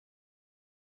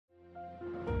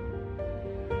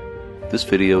This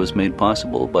video is made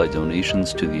possible by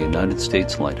donations to the United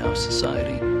States Lighthouse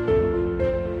Society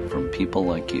from people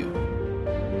like you.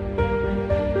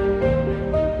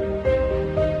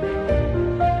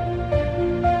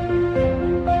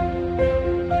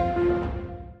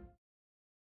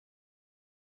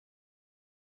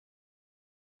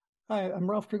 Hi, I'm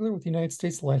Ralph Krugler with the United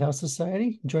States Lighthouse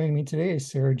Society. Joining me today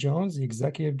is Sarah Jones, the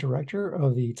Executive Director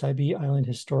of the Tybee Island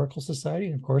Historical Society.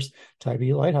 And of course,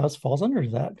 Tybee Lighthouse falls under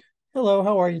that. Hello,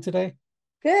 how are you today?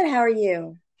 Good. How are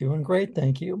you? Doing great,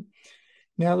 thank you.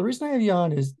 Now, the reason I have you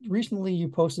on is recently you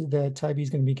posted that Tybee is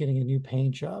going to be getting a new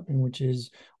paint job, and which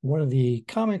is one of the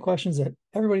common questions that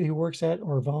everybody who works at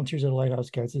or volunteers at a lighthouse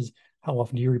gets is, how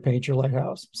often do you repaint your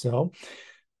lighthouse? So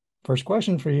first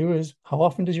question for you is, how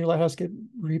often does your lighthouse get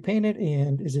repainted,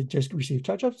 and is it just receive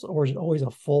touch-ups, or is it always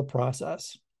a full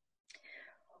process?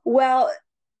 Well,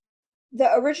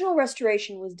 the original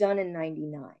restoration was done in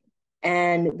 99,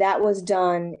 and that was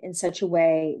done in such a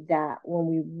way that when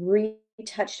we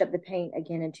retouched up the paint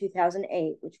again in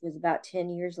 2008, which was about 10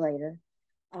 years later,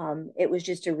 it was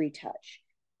just a retouch.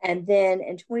 And then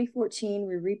in 2014,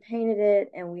 we repainted it,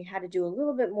 and we had to do a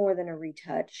little bit more than a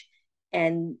retouch.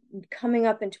 And coming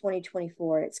up in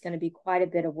 2024, it's going to be quite a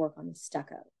bit of work on the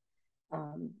stucco.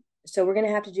 Um, so we're going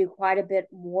to have to do quite a bit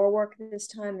more work this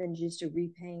time than just a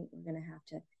repaint. We're going to have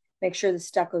to make sure the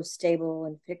stucco is stable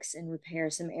and fix and repair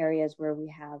some areas where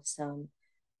we have some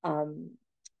um,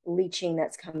 leaching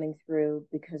that's coming through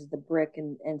because of the brick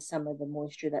and some of the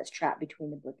moisture that's trapped between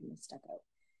the brick and the stucco.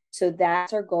 So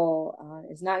that's our goal.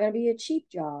 It's not going to be a cheap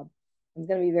job. It's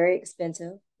going to be very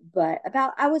expensive, but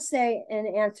about, I would say,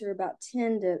 an answer about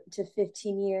 10 to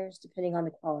 15 years, depending on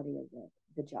the quality of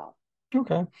the job.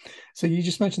 Okay. So you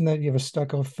just mentioned that you have a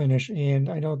stucco finish, and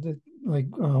I know that, like,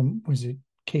 was it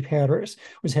Cape Hatteras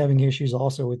was having issues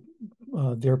also with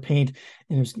their paint,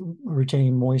 and it was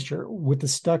retaining moisture. With the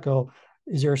stucco,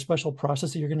 is there a special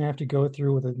process that you're going to have to go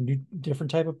through with a new,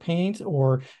 different type of paint,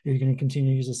 or are you going to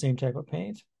continue to use the same type of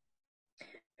paint?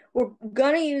 We're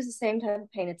going to use the same type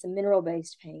of paint. It's a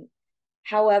mineral-based paint.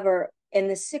 However, in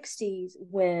the 60s,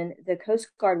 when the Coast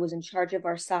Guard was in charge of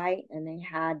our site and they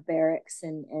had barracks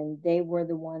and they were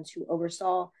the ones who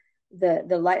oversaw the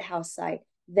lighthouse site,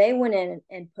 they went in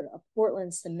and put a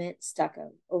Portland cement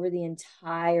stucco over the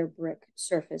entire brick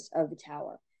surface of the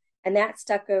tower. And that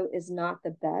stucco is not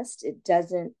the best. It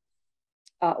doesn't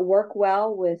work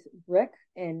well with brick,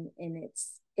 and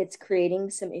it's creating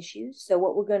some issues. So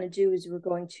what we're going to do is we're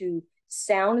going to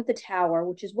sound the tower,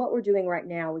 which is what we're doing right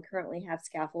now. We currently have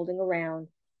scaffolding around.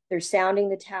 They're sounding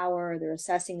the tower, they're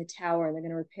assessing the tower, and they're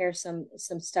going to repair some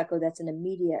stucco that's an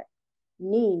immediate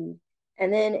need.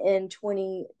 And then in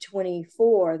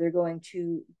 2024, they're going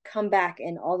to come back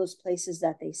in all those places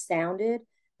that they sounded.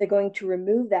 They're going to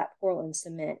remove that Portland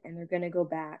cement, and they're going to go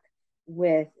back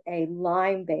with a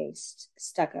lime-based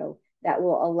stucco that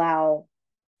will allow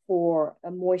for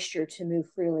a moisture to move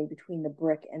freely between the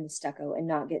brick and the stucco and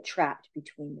not get trapped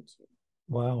between the two.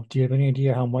 Wow. Do you have any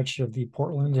idea how much of the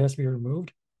Portland has to be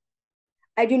removed?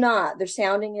 I do not. They're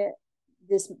sounding it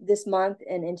this month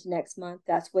and into next month.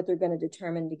 That's what they're going to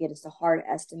determine to get us a hard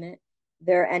estimate.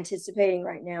 They're anticipating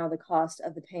right now the cost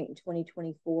of the paint in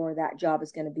 2024. That job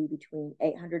is going to be between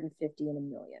 850 and a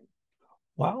million.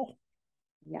 Wow.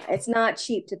 Yeah, it's not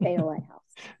cheap to paint a lighthouse.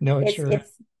 No, it's It's sure.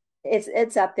 it's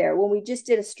it's up there. When we just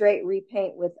did a straight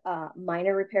repaint with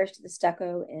minor repairs to the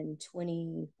stucco in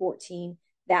 2014,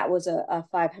 that was a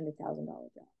 $500,000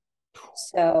 job.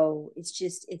 So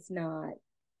it's not.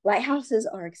 Lighthouses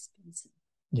are expensive.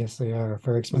 Yes, they are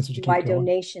very Which is expensive to keep why going.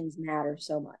 donations matter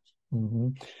so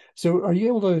much. So, are you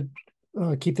able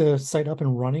to keep the site up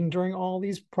and running during all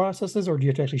these processes, or do you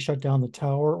have to actually shut down the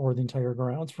tower or the entire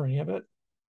grounds for any of it?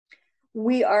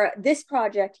 We are this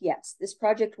project, yes, this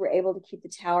project we're able to keep the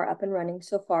tower up and running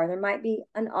so far. There might be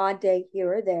an odd day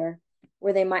here or there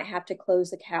where they might have to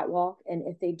close the catwalk, and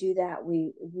if they do that,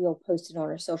 we'll post it on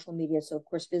our social media, so of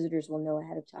course visitors will know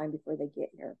ahead of time before they get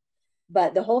here.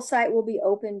 But the whole site will be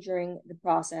open during the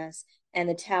process, and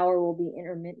the tower will be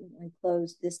intermittently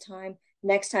closed this time.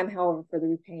 Next time, however, for the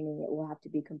repainting, it will have to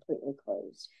be completely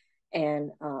closed.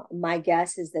 And my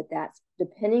guess is that that's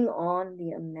depending on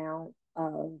the amount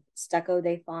of stucco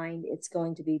they find, it's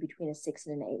going to be between a 6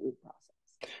 and an 8 week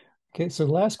process. Okay, so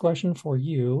the last question for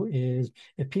you is,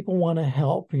 if people want to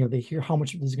help, they hear how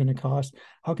much this is going to cost,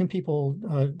 how can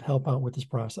people help out with this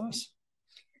process?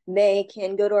 They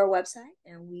can go to our website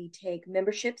and we take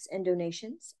memberships and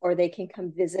donations, or they can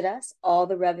come visit us. All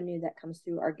the revenue that comes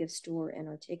through our gift store and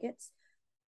our tickets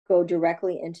go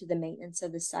directly into the maintenance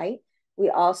of the site. We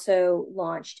also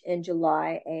launched in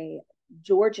July a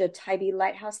Georgia Tybee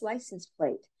Lighthouse license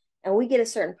plate. and we get a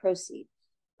certain proceed.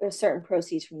 There's certain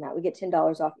proceeds from that. We get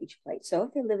 $10 off each plate. So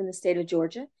if they live in the state of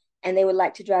Georgia and they would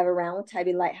like to drive around with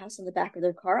Tybee Lighthouse on the back of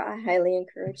their car, I highly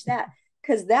encourage that,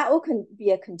 because that will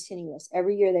be a continuous.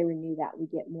 Every year they renew that, we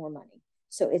get more money.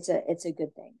 So it's a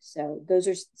good thing. So those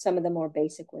are some of the more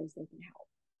basic ways they can help.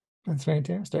 That's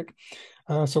fantastic.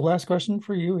 So last question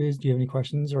for you is, do you have any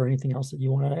questions or anything else that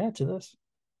you want to add to this?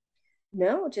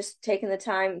 No, just taking the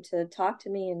time to talk to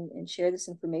me and share this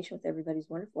information with everybody is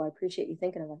wonderful. I appreciate you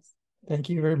thinking of us. Thank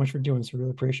you very much for doing this. I really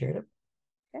appreciate it.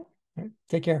 Okay. All right.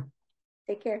 Take care.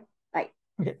 Take care. Bye.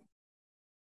 Okay.